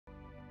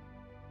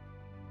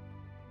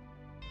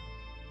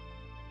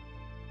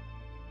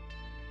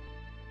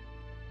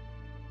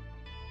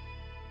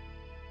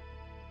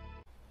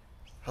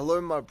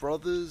Hello, my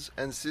brothers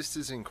and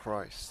sisters in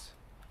Christ.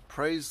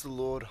 Praise the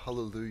Lord,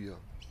 hallelujah.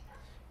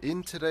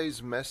 In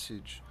today's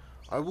message,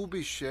 I will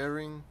be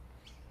sharing,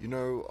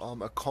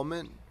 a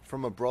comment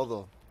from a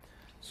brother.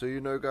 So,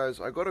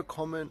 guys, I got a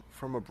comment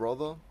from a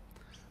brother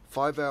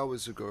 5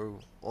 hours ago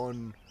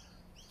on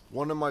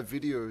one of my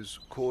videos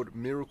called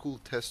Miracle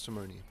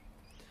Testimony.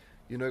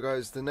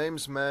 Guys, the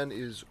name's man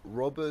is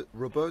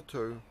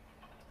Roberto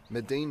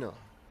Medina.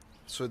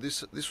 So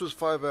this was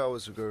 5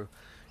 hours ago.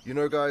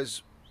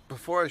 Guys,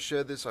 before I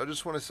share this, I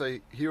just want to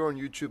say here on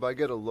YouTube I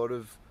get a lot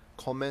of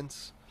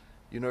comments,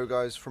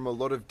 guys, from a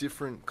lot of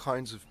different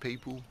kinds of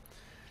people,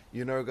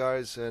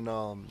 guys, and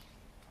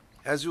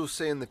as you'll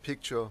see in the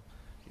picture,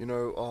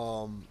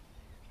 I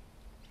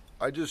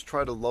just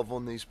try to love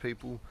on these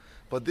people,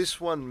 but this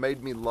one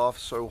made me laugh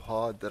so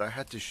hard that I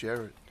had to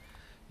share it.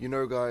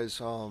 Guys,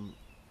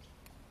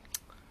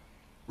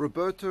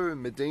 Roberto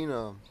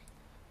Medina,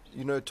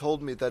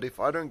 told me that if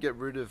I don't get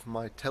rid of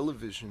my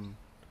television,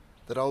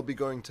 that I'll be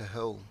going to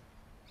hell.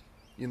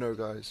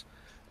 Guys.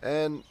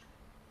 And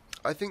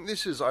I think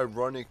this is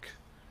ironic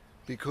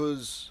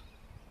because,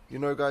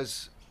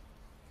 guys,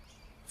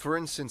 for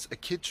instance, a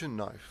kitchen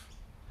knife.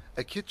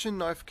 A kitchen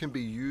knife can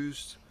be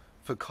used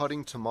for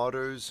cutting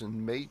tomatoes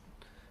and meat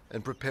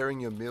and preparing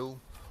your meal,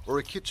 or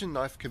a kitchen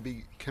knife can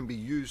be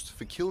used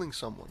for killing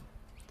someone.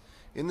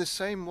 In the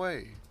same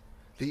way,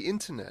 the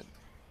internet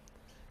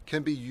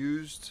can be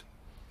used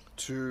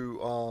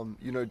to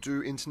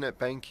do internet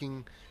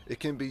banking. It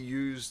can be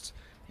used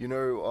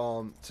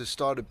to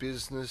start a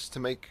business, to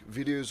make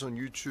videos on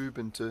YouTube,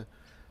 and to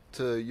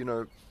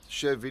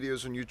share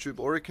videos on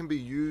YouTube. Or it can be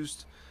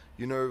used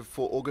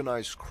for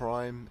organized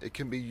crime. It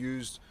can be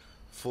used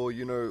for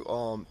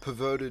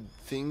perverted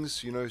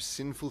things,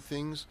 sinful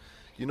things.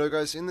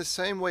 Guys, in the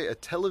same way, a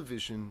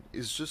television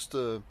is just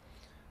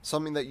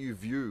something that you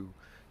view.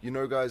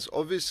 Guys,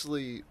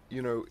 obviously,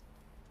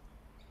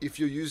 if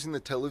you're using the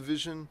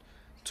television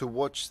to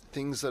watch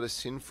things that are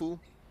sinful,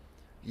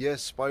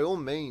 yes, by all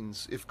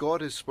means, if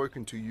God has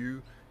spoken to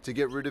you to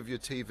get rid of your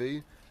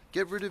TV,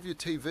 get rid of your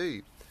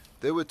TV.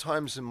 There were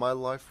times in my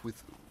life,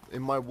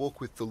 in my walk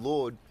with the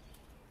Lord,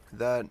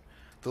 that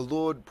the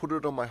Lord put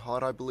it on my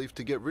heart, I believe,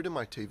 to get rid of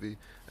my TV,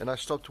 and I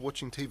stopped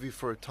watching TV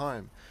for a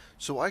time.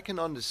 So I can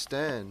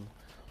understand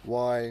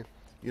why,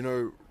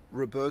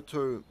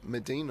 Roberto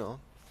Medina,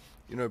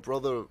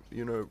 brother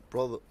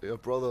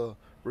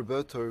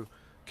Roberto,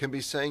 can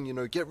be saying,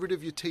 get rid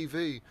of your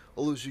TV,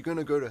 or else you're going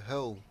to go to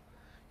hell.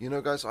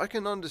 Guys, I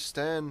can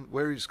understand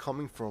where he's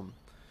coming from,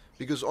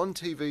 because on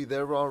TV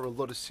there are a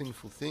lot of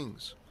sinful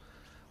things.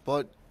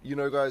 But,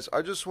 guys,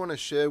 I just want to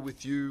share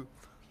with you,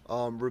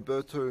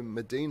 Roberto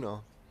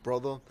Medina,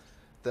 brother,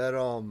 that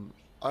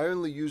I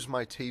only use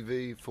my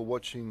TV for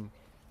watching,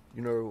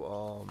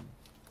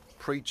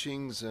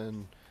 preachings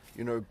and,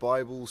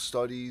 Bible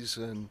studies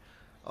and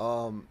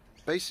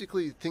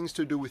basically things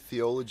to do with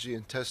theology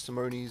and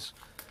testimonies,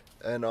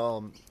 and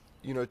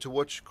to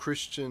watch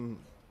Christian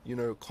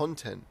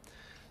content.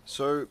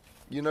 So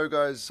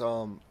guys,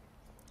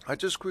 I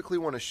just quickly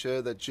want to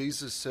share that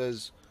Jesus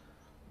says,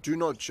 do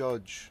not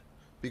judge,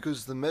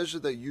 because the measure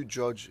that you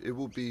judge, it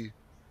will be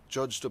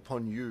judged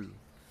upon you.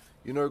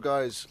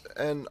 Guys,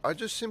 and I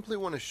just simply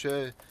want to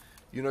share,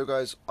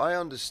 guys, I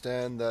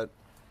understand that,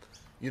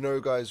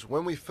 guys,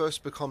 when we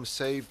first become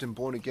saved and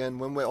born again,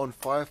 when we're on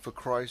fire for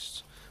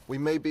Christ, we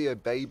may be a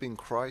babe in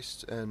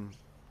Christ, and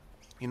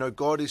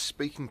God is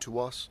speaking to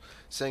us,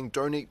 saying,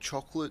 don't eat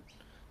chocolate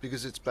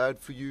because it's bad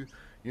for you.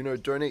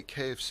 Don't eat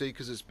KFC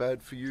because it's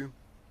bad for you.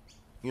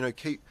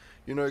 Keep,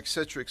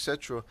 etc.,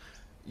 etc.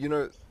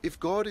 If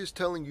God is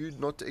telling you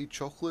not to eat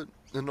chocolate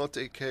and not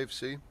to eat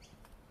KFC,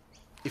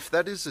 if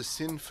that is a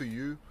sin for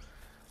you,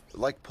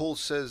 like Paul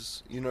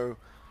says,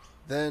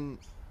 then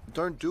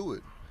don't do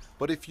it.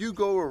 But if you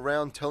go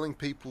around telling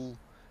people,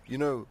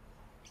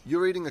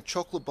 you're eating a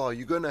chocolate bar,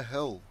 you're going to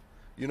hell.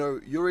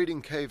 You're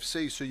eating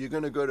KFC, so you're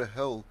going to go to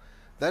hell.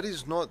 That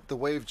is not the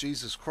way of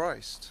Jesus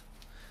Christ.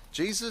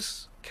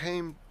 Jesus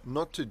came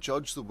not to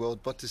judge the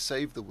world, but to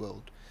save the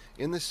world.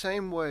 In the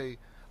same way,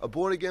 a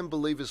born-again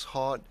believer's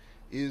heart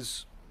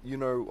is,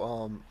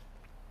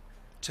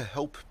 to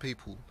help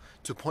people,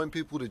 to point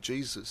people to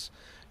Jesus.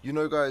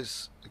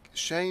 Guys,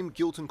 shame,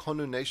 guilt, and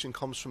condemnation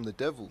comes from the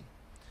devil.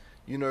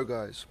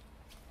 Guys.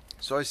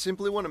 So I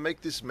simply want to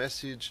make this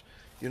message,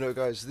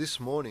 guys, this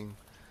morning,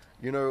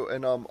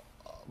 and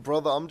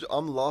brother,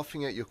 I'm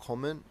laughing at your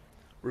comment,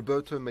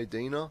 Roberto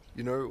Medina.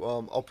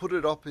 I'll put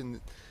it up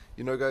in,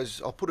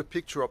 guys, I'll put a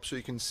picture up so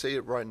you can see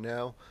it right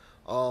now.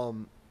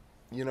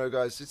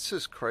 Guys, it's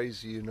just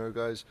crazy,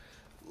 guys.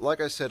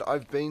 Like I said,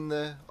 I've been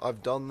there,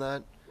 I've done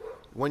that.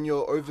 When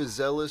you're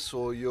overzealous,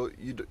 or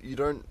you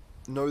don't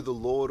know the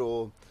Lord,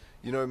 or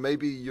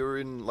maybe you're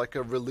in like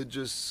a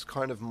religious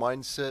kind of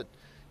mindset,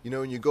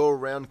 and you go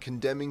around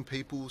condemning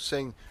people,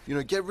 saying,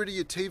 get rid of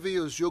your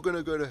TV or you're going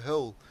to go to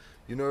hell.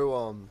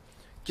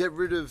 Get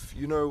rid of,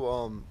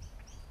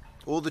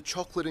 all the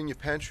chocolate in your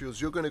pantry or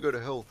you're going to go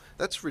to hell.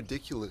 That's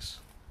ridiculous,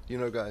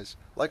 guys.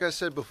 Like I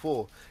said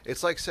before,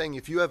 it's like saying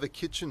if you have a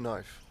kitchen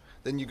knife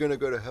then you're going to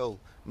go to hell.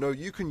 No,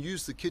 you can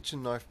use the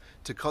kitchen knife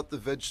to cut the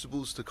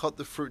vegetables, to cut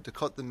the fruit, to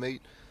cut the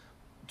meat,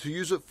 to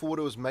use it for what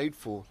it was made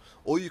for.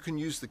 Or you can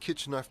use the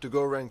kitchen knife to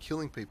go around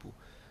killing people.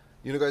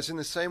 You know, guys, in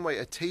the same way,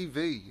 a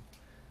TV,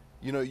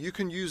 you know, you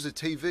can use a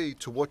TV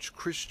to watch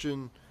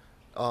Christian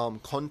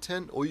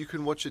content, or you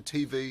can watch a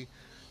TV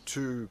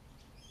to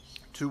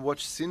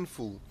watch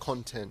sinful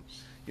content.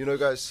 You know,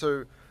 guys,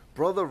 so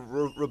brother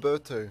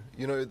Roberto,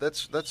 you know,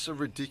 that's a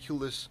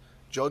ridiculous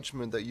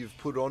judgment that you've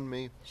put on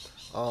me.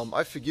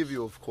 I forgive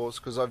you, of course,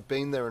 because I've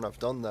been there and I've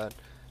done that,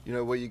 you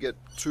know, where you get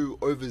too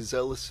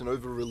overzealous and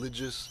over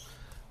religious.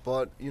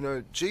 But, you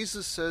know,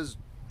 Jesus says,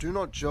 do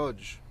not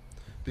judge,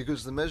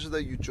 because the measure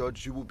that you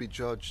judge, you will be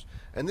judged.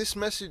 And this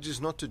message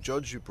is not to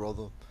judge you,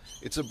 brother.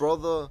 It's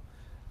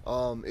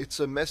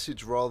a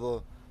message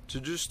rather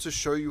to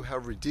show you how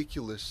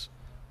ridiculous,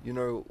 you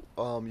know,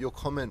 your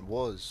comment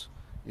was.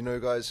 You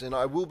know, guys, and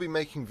I will be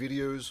making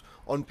videos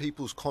on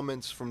people's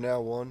comments from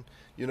now on.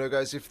 You know,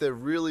 guys, if they're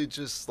really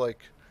just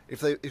like,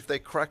 if they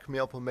crack me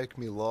up or make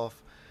me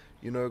laugh,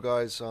 you know,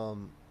 guys,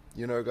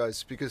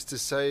 because to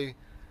say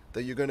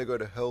that you're going to go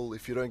to hell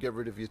if you don't get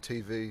rid of your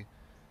TV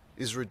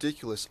is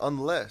ridiculous,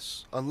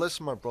 unless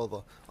my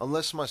brother,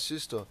 unless my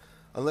sister,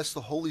 unless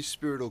the Holy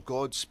Spirit or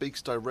God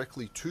speaks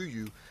directly to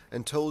you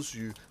and tells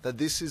you that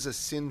this is a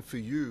sin for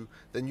you,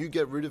 then you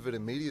get rid of it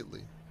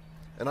immediately.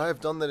 And I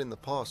have done that in the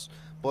past.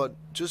 But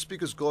just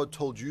because God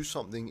told you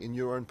something in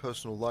your own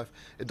personal life,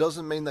 it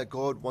doesn't mean that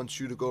God wants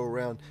you to go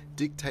around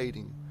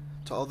dictating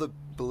to other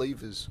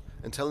believers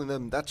and telling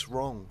them that's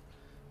wrong.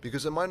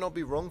 Because it might not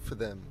be wrong for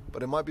them,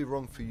 but it might be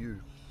wrong for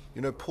you.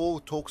 You know, Paul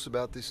talks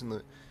about this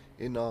in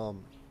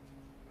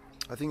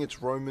I think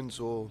it's Romans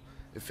or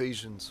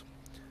Ephesians.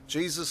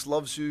 Jesus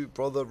loves you,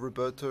 brother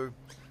Roberto,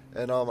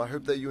 and I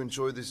hope that you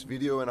enjoy this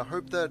video, and I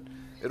hope that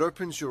it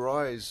opens your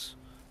eyes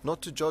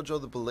not to judge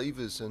other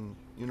believers and,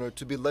 you know,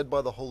 to be led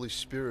by the Holy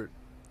Spirit.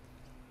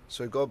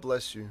 So God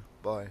bless you.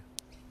 Bye.